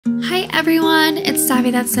Hi everyone, it's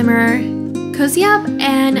Savythatsimmeryt. Cozy up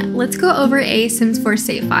and let's go over a Sims 4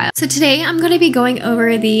 save file. So today I'm going to be going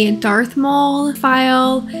over the Darth Mole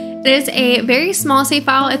file. It is a very small save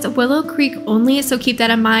file. It's Willow Creek only, so keep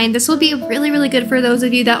that in mind. This will be really good for those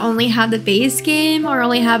of you that only have the base game or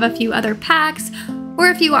only have a few other packs, or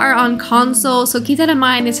if you are on console, so keep that in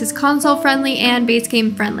mind. This is console friendly and base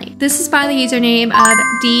game friendly. This is by the username of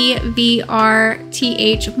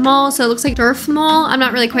DVRTHMole, so it looks like Darth Mole. I'm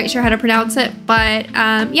not really quite sure how to pronounce it, but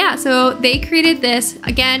yeah, so they created this.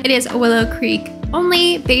 Again, it is Willow Creek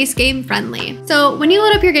only, base game friendly. So when you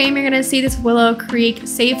load up your game, you're gonna see this Willow Creek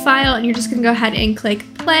save file, and you're just gonna go ahead and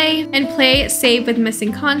click play and play save with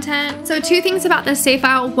missing content. So two things about this save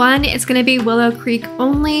file. One, it's gonna be Willow Creek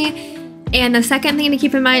only. And the second thing to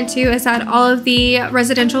keep in mind too is that all of the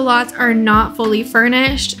residential lots are not fully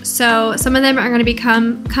furnished. So some of them are going to be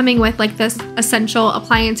coming with like this essential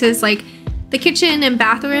appliances like the kitchen and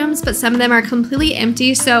bathrooms, but some of them are completely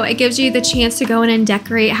empty. So it gives you the chance to go in and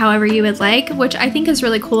decorate however you would like, which I think is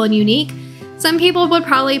really cool and unique. Some people would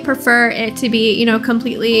probably prefer it to be, you know,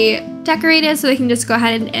 completely decorated so they can just go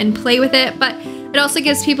ahead and play with it. But it also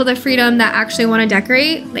gives people the freedom that actually want to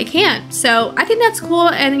decorate, they can. So I think that's cool,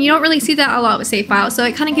 and you don't really see that a lot with save files, so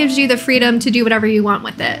it kind of gives you the freedom to do whatever you want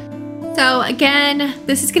with it. So again,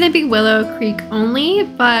 this is going to be Willow Creek only,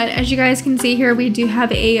 but as you guys can see here, we do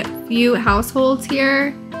have a few households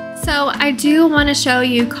here. So I do want to show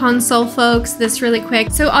you console folks this really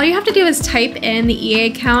quick. So all you have to do is type in the EA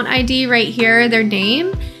account ID right here, their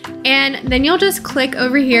name, and then you'll just click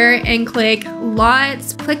over here and click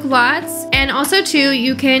lots, and also too,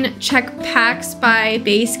 you can check packs by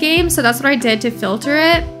base game. So that's what I did to filter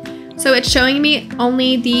it. So it's showing me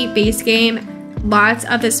only the base game lots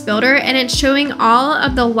of this builder, and it's showing all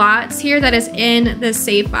of the lots here that is in the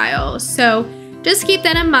save file. So just keep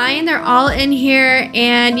that in mind. They're all in here,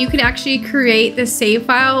 and you can actually create the save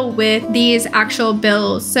file with these actual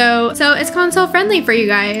builds. So it's console friendly for you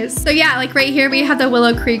guys. So yeah, like right here, we have the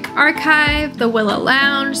Willow Creek Archive, the Willow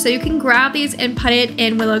Lounge. So you can grab these and put it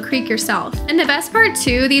in Willow Creek yourself. And the best part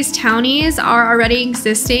too, these townies are already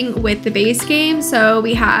existing with the base game. So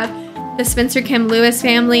we have the Spencer Kim Lewis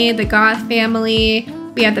family, the Goth family,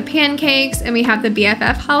 we have the Pancakes, and we have the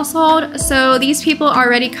BFF household. So these people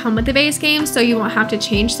already come with the base game, so you won't have to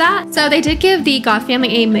change that. So they did give the Goth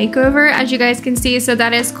family a makeover, as you guys can see, so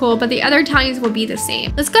that is cool, but the other townies will be the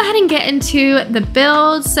same. Let's go ahead and get into the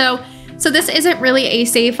builds. So this isn't really a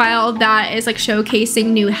save file that is like showcasing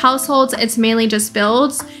new households. It's mainly just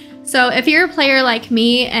builds. So if you're a player like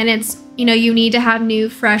me and it's, you know, you need to have new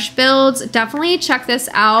fresh builds, definitely check this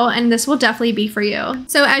out, and this will definitely be for you.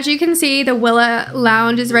 So as you can see, the Willow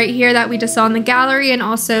Lounge is right here that we just saw in the gallery, and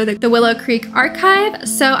also the Willow Creek Archive.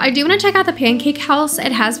 So I do want to check out the Pancake House.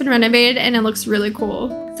 It has been renovated and it looks really cool.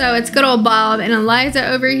 So it's good old Bob and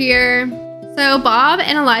Eliza over here. So Bob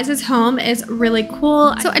and Eliza's home is really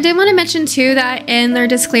cool. So I did want to mention too that in their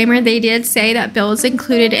disclaimer, they did say that builds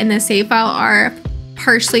included in the save file are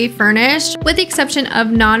partially furnished, with the exception of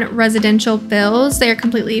non-residential builds. They are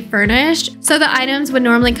completely furnished. So the items would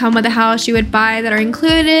normally come with a house you would buy that are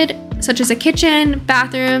included, such as a kitchen,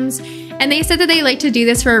 bathrooms, and they said that they like to do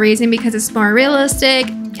this for a reason because it's more realistic.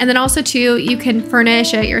 And then also too, you can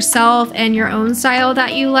furnish it yourself and your own style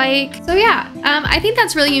that you like. So yeah, I think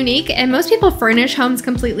that's really unique, and most people furnish homes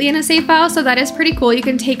completely in a save file, so that is pretty cool. You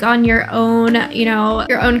can take on your own, you know,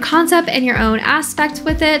 your own concept and your own aspect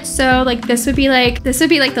with it. So like this would be like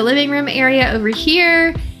the living room area over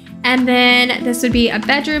here, and then this would be a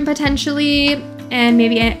bedroom potentially, and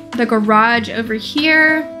maybe the garage over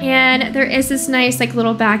here. And there is this nice like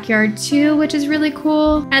little backyard too, which is really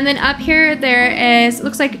cool. And then up here, there is,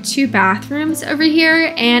 looks like 2 bathrooms over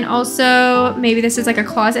here. And also maybe this is like a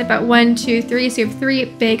closet, but 1, 2, 3. So you have 3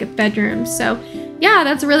 big bedrooms. So yeah,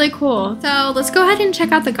 that's really cool. So let's go ahead and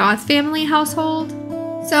check out the Goth family household.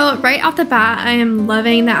 So right off the bat, I am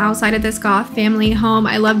loving the outside of this Goth family home.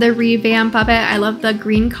 I love the revamp of it. I love the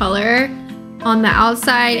green color on the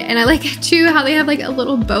outside, and I like too how they have like a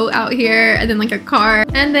little boat out here and then like a car,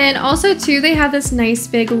 and then also too they have this nice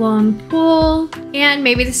big long pool, and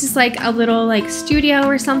maybe this is like a little like studio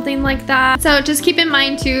or something like that. So just keep in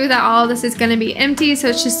mind too that all of this is going to be empty, so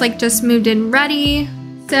it's just like just moved in ready.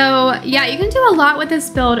 So yeah, you can do a lot with this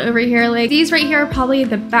build over here. Like these right here are probably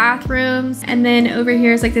the bathrooms, and then over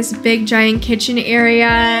here is like this big giant kitchen area,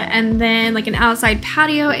 and then like an outside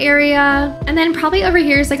patio area, and then probably over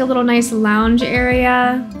here is like a little nice lounge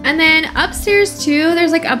area, and then upstairs too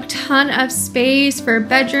there's like a ton of space for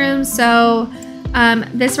bedrooms. So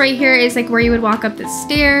This right here is like where you would walk up the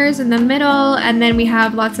stairs in the middle, and then we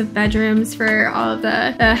have lots of bedrooms for all of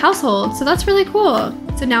the household. So that's really cool.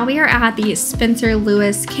 So now we are at the Spencer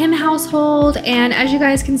Lewis Kim household, and as you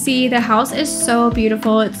guys can see, the house is so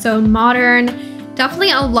beautiful. It's so modern.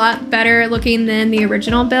 Definitely a lot better looking than the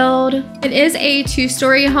original build. It is a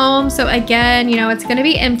 2-story home, so again, you know, it's gonna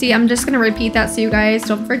be empty. I'm just gonna repeat that so you guys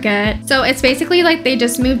don't forget. So it's basically like they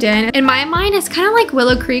just moved in. In my mind, it's kind of like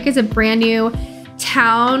Willow Creek is a brand new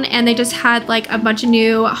town, and they just had like a bunch of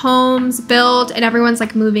new homes built, and everyone's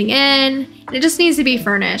like moving in. It just needs to be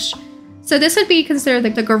furnished. So this would be considered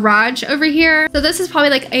like the garage over here. So this is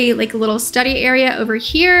probably like a little study area over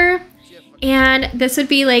here. And this would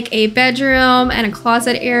be like a bedroom and a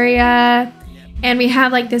closet area. And we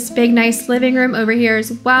have like this big, nice living room over here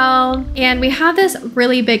as well. And we have this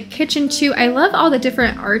really big kitchen too. I love all the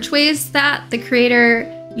different archways that the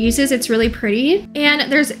creator uses. It's really pretty.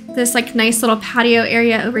 And there's this like nice little patio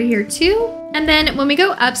area over here too. And then when we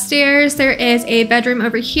go upstairs, there is a bedroom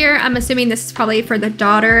over here. I'm assuming this is probably for the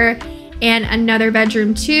daughter, and another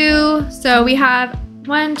bedroom too. So we have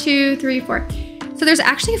 1, 2, 3, 4. So there's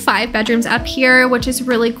actually 5 bedrooms up here, which is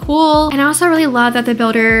really cool. And I also really love that the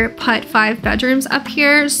builder put 5 bedrooms up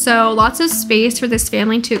here. So lots of space for this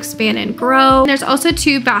family to expand and grow. And there's also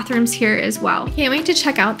 2 bathrooms here as well. Can't wait to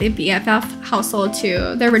check out the BFF household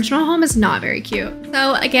too. The original home is not very cute.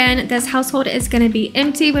 So again, this household is gonna be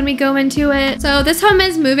empty when we go into it. So this home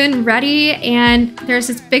is move-in ready, and there's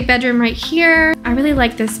this big bedroom right here. I really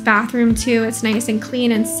like this bathroom too. It's nice and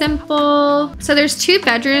clean and simple. So there's 2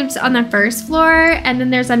 bedrooms on the first floor, and then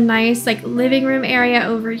there's a nice like living room area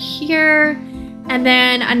over here, and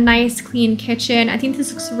then a nice clean kitchen. I think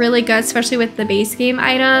this looks really good, especially with the base game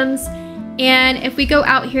items. And if we go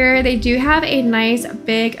out here, they do have a nice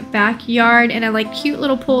big backyard and a like cute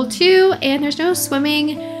little pool too, and there's no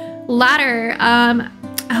swimming ladder.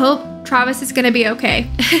 I hope Travis is gonna be okay.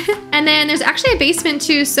 And then there's actually a basement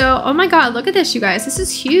too, so oh my god, look at this, you guys, this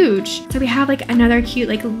is huge. So we have like another cute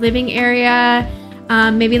like living area,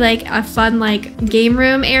 maybe like a fun like game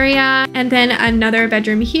room area, and then another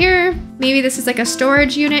bedroom here. Maybe this is like a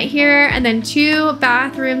storage unit here, and then 2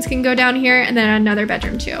 bathrooms can go down here, and then another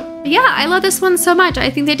bedroom too. But yeah, I love this one so much.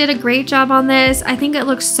 I think they did a great job on this. I think it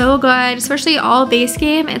looks so good, especially all base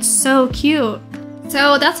game. It's so cute.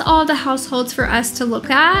 So that's all the households for us to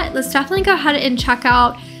look at. Let's definitely go ahead and check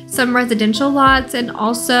out some residential lots and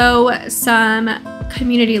also some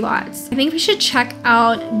community lots. I think we should check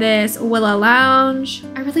out this Willow Lounge.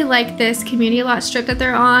 I really like this community lot strip that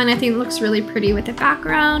they're on. I think it looks really pretty with the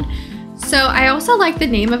background. So I also like the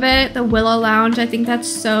name of it, the Willow Lounge. I think that's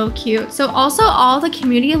so cute. So also all the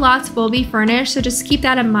community lots will be furnished, so just keep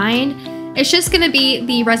that in mind. It's just gonna be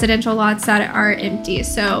the residential lots that are empty.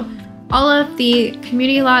 So all of the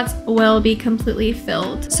community lots will be completely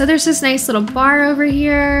filled. So there's this nice little bar over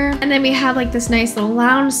here, and then we have like this nice little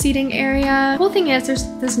lounge seating area. The cool thing is there's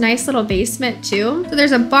this nice little basement too. So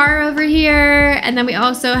there's a bar over here, and then we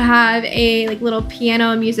also have a like little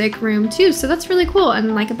piano music room too. So that's really cool,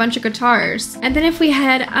 and like a bunch of guitars. And then if we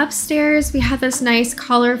head upstairs, we have this nice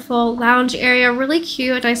colorful lounge area, really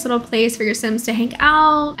cute, nice little place for your Sims to hang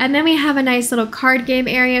out. And then we have a nice little card game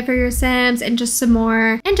area for your Sims, and just some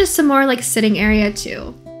more like sitting area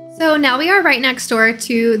too. So now we are right next door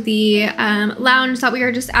to the lounge that we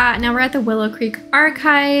were just at. Now we're at the Willow Creek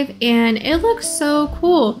Archive, and it looks so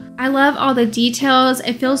cool. I love all the details.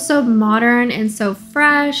 It feels so modern and so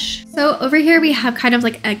fresh. So over here we have kind of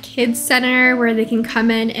like a kids center where they can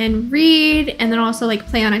come in and read, and then also like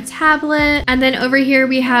play on a tablet. And then over here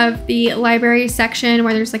we have the library section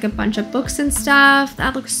where there's like a bunch of books and stuff.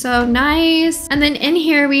 That looks so nice. And then in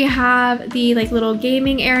here we have the like little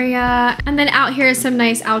gaming area, and then out here is some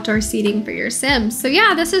nice outdoor seating for your Sims. So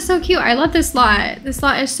yeah, this is so cute. I love this lot. This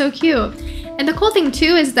lot is so cute. And the cool thing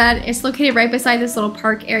too is that it's located right beside this little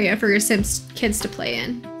park area for your Sims kids to play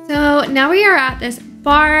in. So now we are at this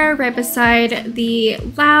bar right beside the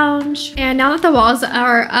lounge, and now that the walls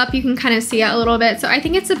are up, you can kind of see it a little bit. So I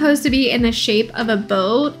think it's supposed to be in the shape of a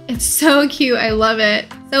boat. It's so cute. I love it.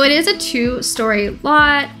 So it is a 2-story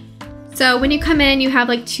lot. So when you come in, you have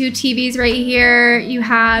like 2 TVs right here. You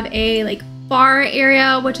have a like bar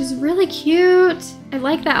area, which is really cute. I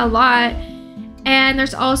like that a lot. And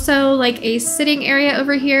there's also like a sitting area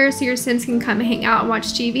over here so your Sims can come hang out and watch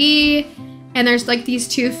TV. And there's like these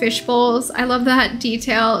 2 fish bowls. I love that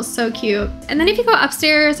detail, so cute. And then if you go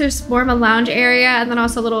upstairs, there's more of a lounge area, and then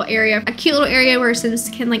also a little area, a cute little area where Sims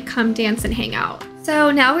can like come dance and hang out.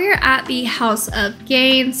 So now we are at the House of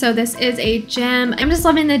Gain. So this is a gym. I'm just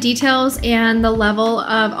loving the details and the level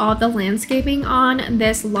of all the landscaping on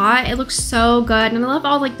this lot. It looks so good, and I love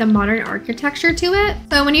all like the modern architecture to it.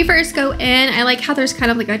 So when you first go in, I like how there's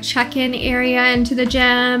kind of like a check-in area into the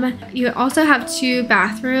gym. You also have 2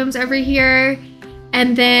 bathrooms over here.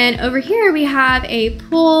 And then over here we have a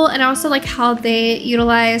pool, and I also like how they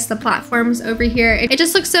utilize the platforms over here. It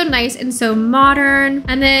just looks so nice and so modern.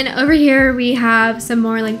 And then over here we have some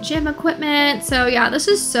more like gym equipment. So yeah, this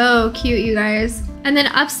is so cute, you guys. And then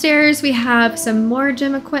upstairs we have some more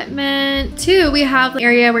gym equipment too. We have an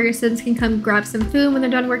area where your Sims can come grab some food when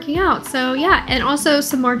they're done working out. So yeah, and also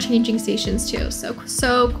some more changing stations too.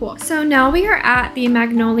 So cool. So now we are at the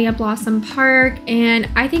Magnolia Blossom Park, and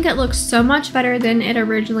I think it looks so much better than it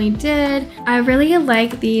originally did. I really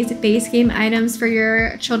like these base game items for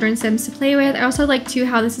your children's Sims to play with. I also like too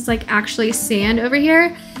how this is like actually sand over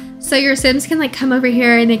here. So your Sims can like come over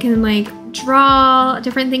here and they can like draw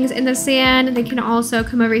different things in the sand. They can also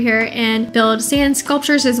come over here and build sand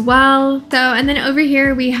sculptures as well. So, and then over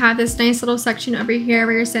here we have this nice little section over here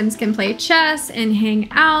where your Sims can play chess and hang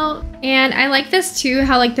out. And I like this too,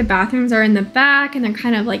 how like the bathrooms are in the back and they're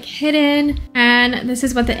kind of like hidden. And this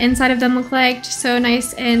is what the inside of them look like. Just so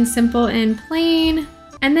nice and simple and plain.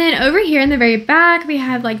 And then over here in the very back, we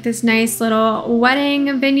have like this nice little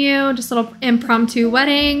wedding venue, just a little impromptu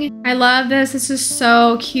wedding. I love this. This is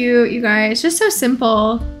so cute, you guys. Just so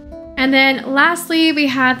simple. And then lastly, we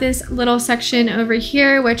have this little section over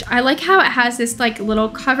here, which I like how it has this like little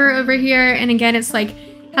cover over here. And again, it's like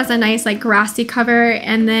has a nice like grassy cover,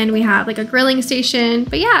 and then we have like a grilling station.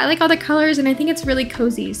 But yeah, I like all the colors and I think it's really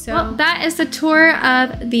cozy. So well, that is the tour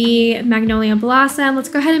of the Magnolia Blossom. Let's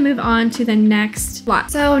go ahead and move on to the next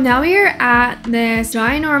lot. So now we are at this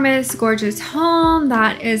ginormous gorgeous home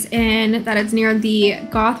that is near the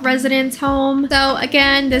Goth residence home. So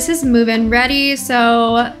again, this is move-in ready,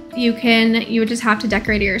 so you would just have to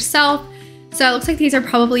decorate it yourself. So it looks like these are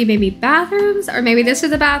probably maybe bathrooms, or maybe this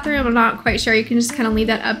is a bathroom. I'm not quite sure. You can just kind of leave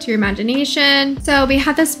that up to your imagination. So we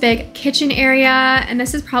have this big kitchen area, and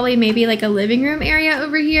this is probably maybe like a living room area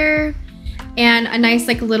over here, and a nice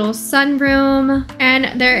like little sunroom.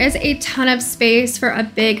 And there is a ton of space for a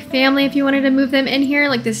big family if you wanted to move them in here.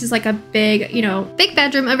 Like this is like a big, big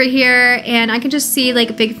bedroom over here, and I can just see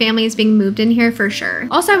like big families being moved in here for sure.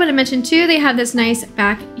 Also, I want to mention too, they have this nice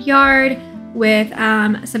backyard with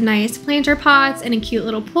some nice planter pots and a cute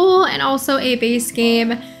little pool, and also a base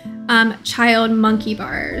game child monkey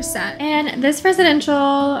bar set. And this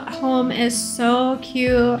residential home is so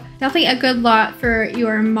cute. Definitely a good lot for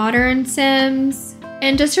your modern Sims.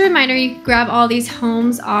 And just a reminder, you can grab all these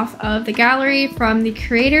homes off of the gallery from the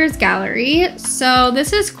creators gallery. So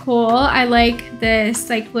this is cool. I like this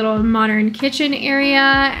like little modern kitchen area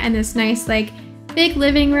and this nice like big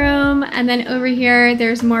living room. And then over here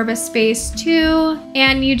there's more of a space too,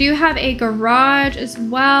 and you do have a garage as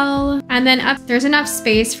well. And then up there's enough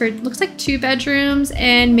space for, looks like 2 bedrooms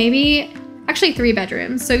and maybe actually 3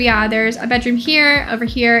 bedrooms. So yeah, there's a bedroom here, over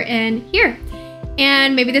here, and here.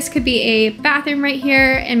 And maybe this could be a bathroom right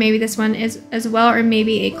here, and maybe this one is as well, or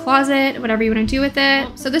maybe a closet, whatever you want to do with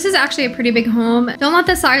it. So this is actually a pretty big home. Don't let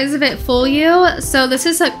the size of it fool you. So this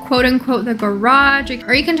is like quote unquote the garage,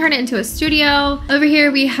 or you can turn it into a studio. Over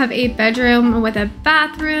here we have a bedroom with a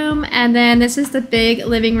bathroom, and then this is the big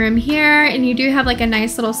living room here, and you do have like a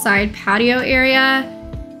nice little side patio area.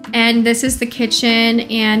 And this is the kitchen,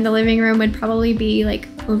 and the living room would probably be like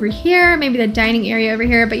over here, maybe the dining area over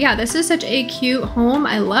here. But yeah, this is such a cute home.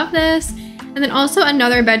 I love this. And then also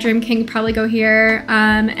another bedroom can probably go here.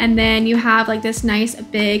 And then you have like this nice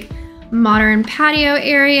big modern patio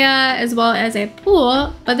area as well as a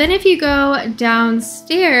pool. But then if you go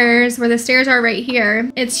downstairs, where the stairs are right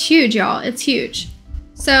here, it's huge, y'all. It's huge.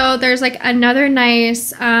 So there's like another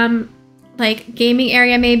nice like gaming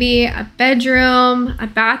area, maybe a bedroom, a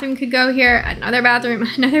bathroom could go here, another bathroom,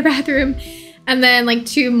 another bathroom, and then like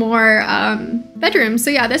 2 more bedrooms. So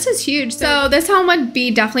yeah, this is huge. So this home would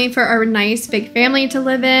be definitely for a nice big family to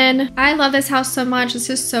live in. I love this house so much. This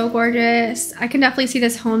is so gorgeous. I can definitely see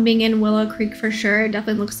this home being in Willow Creek for sure. It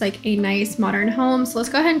definitely looks like a nice modern home. So let's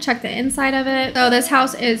go ahead and check the inside of it. So this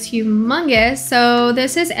house is humongous. So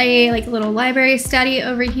this is a like little library study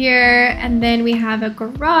over here, and then we have a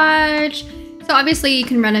garage. So obviously you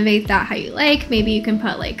can renovate that how you like. Maybe you can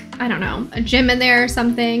put like, I don't know, a gym in there or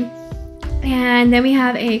something. And then we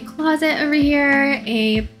have a closet over here,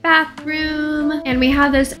 a bathroom, and we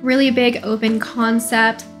have this really big open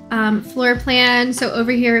concept floor plan. So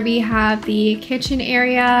over here we have the kitchen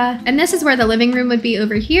area, and this is where the living room would be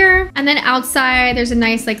over here. And then outside there's a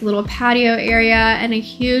nice like little patio area and a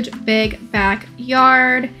huge big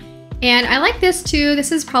backyard. And I like this too.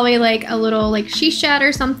 This is probably like a little like she shed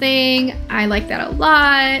or something. I like that a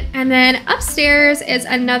lot. And then upstairs is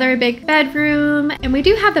another big bedroom. And we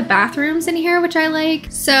do have the bathrooms in here, which I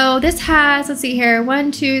like. So this has, let's see here,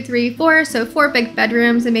 1, 2, 3, 4. So 4 big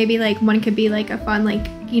bedrooms, and maybe like one could be like a fun like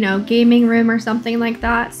you know, gaming room or something like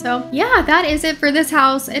that. So yeah, that is it for this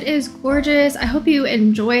house. It is gorgeous. I hope you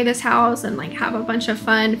enjoy this house and like have a bunch of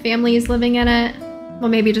fun families living in it. Well,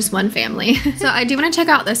 maybe just one family. So I do want to check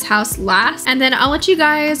out this house last, and then I'll let you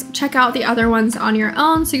guys check out the other ones on your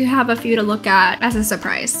own so you have a few to look at as a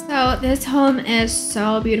surprise. So this home is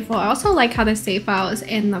so beautiful. I also like how the save file is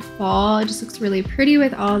in the fall. It just looks really pretty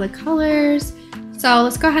with all the colors. So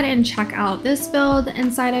let's go ahead and check out this build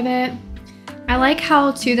inside of it. I like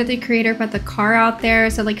how too that the creator put the car out there,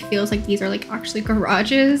 so it like feels like these are like actually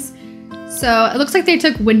garages. So it looks like they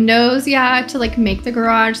took windows, yeah, to like make the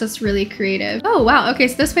garage. That's really creative. Oh wow, okay,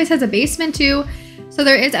 so this place has a basement too. So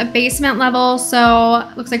there is a basement level. So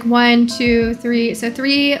it looks like 1, 2, 3, so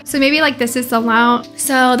 3. So maybe like this is the lounge.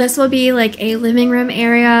 So this will be like a living room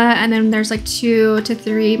area, and then there's like 2 to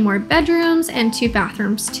 3 more bedrooms and 2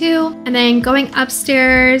 bathrooms too. And then going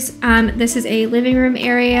upstairs, this is a living room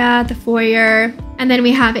area, the foyer. And then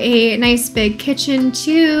we have a nice big kitchen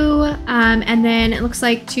too. And then it looks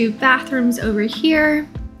like 2 bathrooms over here.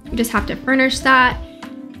 You just have to furnish that.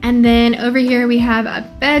 And then over here we have a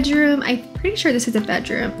bedroom. I'm pretty sure this is a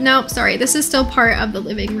bedroom. Nope, sorry, this is still part of the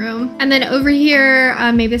living room. And then over here,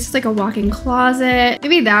 maybe this is like a walk-in closet.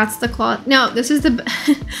 Maybe that's the closet. No, this is the,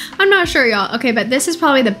 I'm not sure y'all. Okay, but this is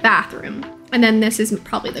probably the bathroom. And then this is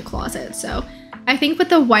probably the closet. So I think with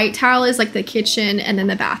the white tile is like the kitchen and then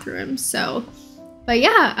the bathroom. So, but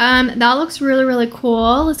yeah, that looks really, really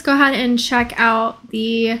cool. Let's go ahead and check out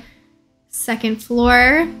the second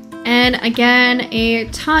floor. And again, a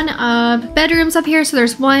ton of bedrooms up here. So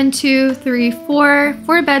there's 1, 2, 3,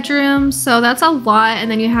 4 bedrooms. So that's a lot.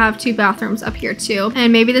 And then you have 2 bathrooms up here too.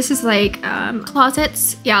 And maybe this is like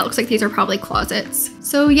closets. Yeah, it looks like these are probably closets.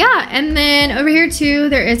 So yeah, and then over here too,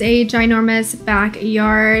 there is a ginormous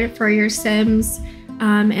backyard for your Sims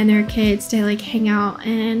and their kids to like hang out.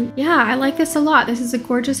 And yeah, I like this a lot. This is a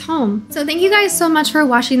gorgeous home. So thank you guys so much for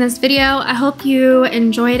watching this video. I hope you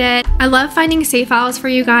enjoyed it. I love finding save files for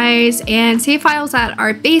you guys, and save files that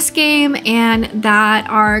are base game and that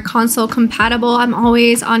are console compatible. I'm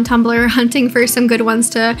always on Tumblr hunting for some good ones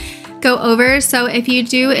to go over. So if you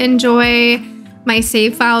do enjoy my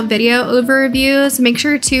save file video overviews, make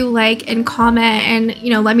sure to like and comment and, you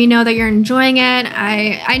know, let me know that you're enjoying it.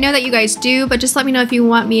 I know that you guys do, but just let me know if you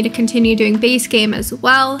want me to continue doing base game as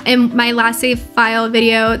well. In my last save file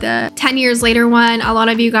video, the 10 years later one, a lot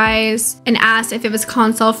of you guys asked if it was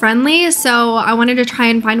console friendly, so I wanted to try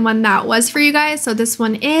and find one that was for you guys, so this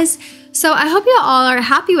one is. So I hope you all are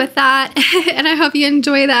happy with that and I hope you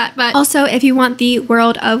enjoy that. But also, if you want the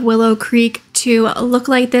world of Willow Creek to look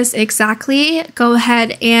like this exactly, go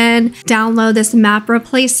ahead and download this map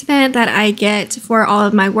replacement that I get for all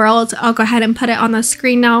of my worlds. I'll go ahead and put it on the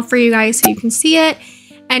screen now for you guys so you can see it,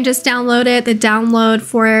 and just download it. The download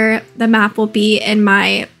for the map will be in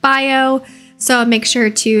my bio, so make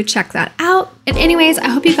sure to check that out. And anyways, I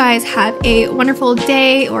hope you guys have a wonderful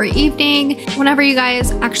day or evening whenever you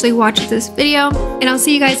guys actually watch this video, and I'll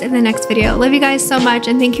see you guys in the next video. Love you guys so much,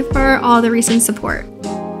 and thank you for all the recent support.